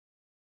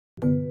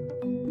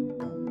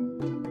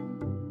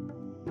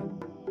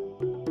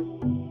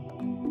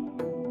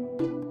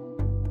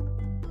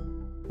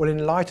Well,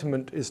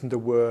 enlightenment isn't a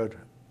word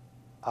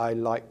I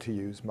like to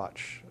use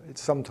much. It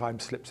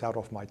sometimes slips out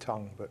off my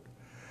tongue, but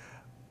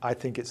I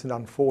think it's an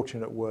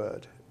unfortunate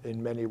word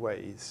in many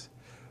ways.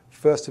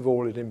 First of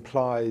all, it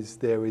implies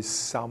there is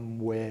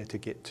somewhere to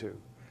get to,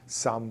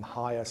 some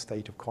higher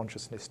state of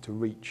consciousness to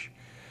reach.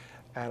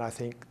 And I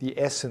think the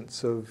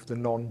essence of the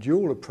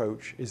non-dual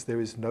approach is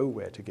there is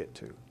nowhere to get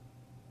to.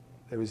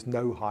 There is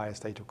no higher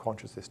state of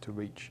consciousness to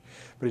reach.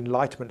 But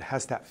enlightenment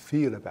has that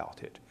feel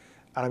about it.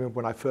 And I remember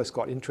when I first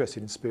got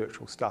interested in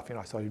spiritual stuff,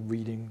 I started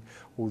reading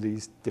all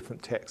these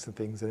different texts and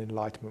things, and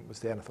enlightenment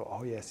was there, and I thought,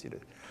 oh yes,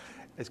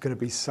 it's going to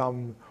be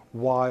some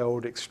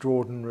wild,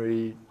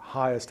 extraordinary,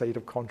 higher state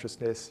of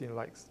consciousness,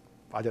 like,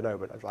 I don't know,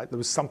 but like there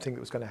was something that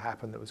was going to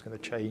happen that was going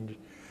to change.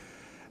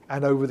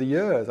 And over the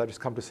years, I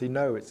just come to see,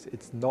 no,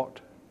 it's not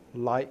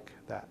like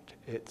that.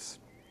 It's,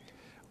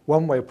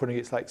 one way of putting it,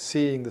 it's like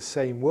seeing the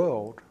same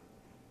world,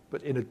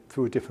 but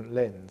through a different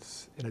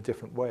lens, in a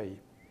different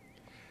way.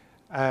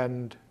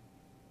 And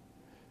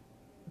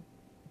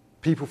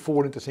people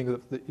fall into thinking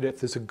that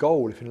if there's a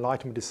goal, if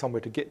enlightenment is somewhere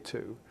to get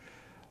to,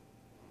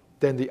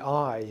 then the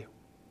I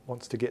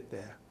wants to get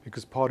there.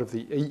 Because part of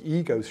the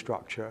ego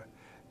structure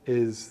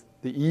is,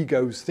 the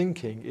ego's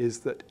thinking is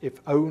that if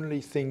only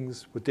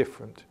things were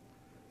different,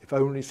 if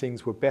only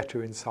things were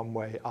better in some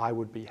way, I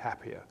would be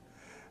happier.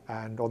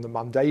 And on the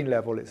mundane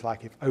level, it's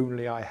like, if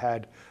only I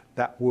had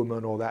that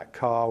woman or that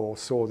car or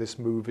saw this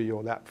movie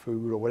or that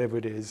food or whatever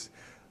it is,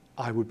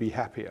 I would be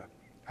happier.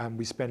 And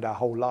we spend our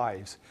whole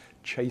lives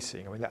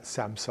chasing. I mean, that's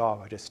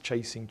samsara, just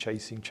chasing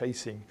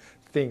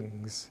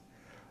things,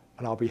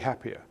 and I'll be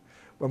happier.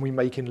 When we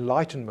make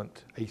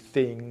enlightenment a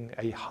thing,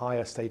 a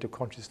higher state of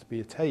consciousness to be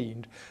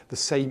attained, the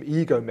same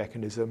ego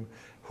mechanism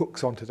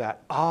hooks onto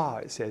that.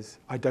 It says,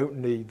 I don't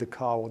need the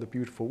car or the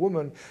beautiful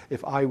woman.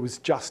 If I was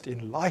just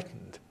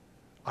enlightened,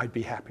 I'd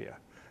be happier.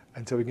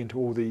 And so we get into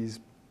all these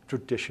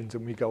traditions,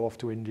 and we go off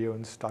to India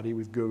and study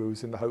with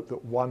gurus in the hope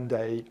that one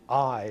day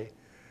I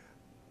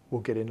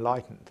will get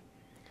enlightened.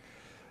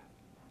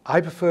 I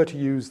prefer to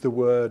use the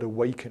word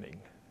awakening,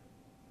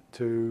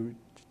 to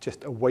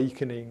just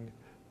awakening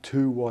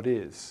to what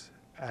is.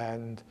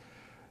 And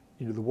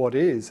the what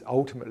is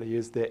ultimately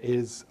is there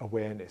is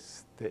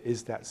awareness, there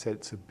is that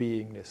sense of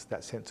beingness,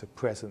 that sense of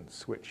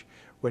presence, which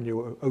when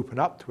you open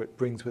up to it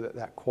brings with it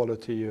that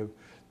quality of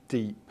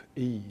deep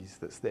ease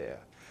that's there.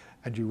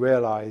 And you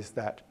realize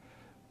that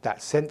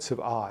that sense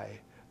of I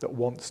that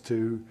wants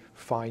to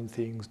find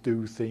things,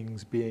 do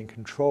things, be in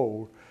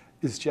control,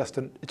 is just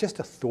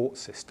a thought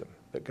system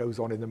that goes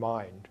on in the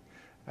mind.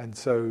 And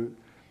so,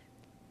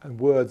 and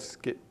words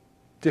get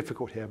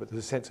difficult here, but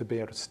there's a sense of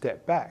being able to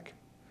step back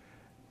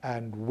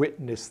and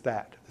witness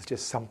that there's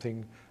just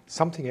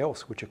something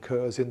else which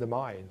occurs in the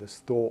mind. There's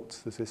thoughts,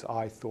 there's this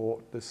I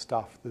thought, there's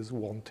stuff, there's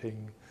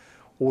wanting,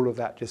 all of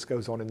that just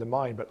goes on in the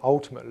mind, but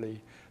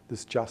ultimately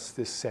there's just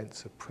this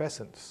sense of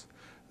presence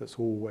that's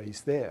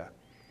always there.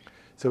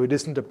 So it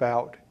isn't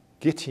about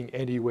getting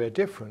anywhere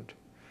different,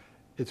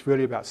 it's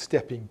really about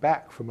stepping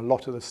back from a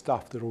lot of the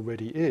stuff that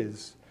already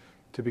is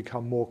to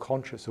become more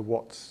conscious of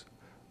what's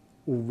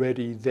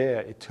already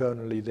there,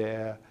 eternally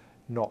there,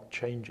 not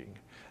changing.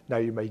 Now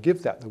you may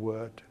give that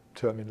the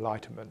term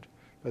enlightenment,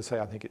 but say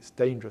I think it's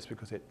dangerous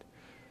because it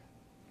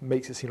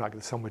makes it seem like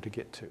there's somewhere to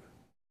get to.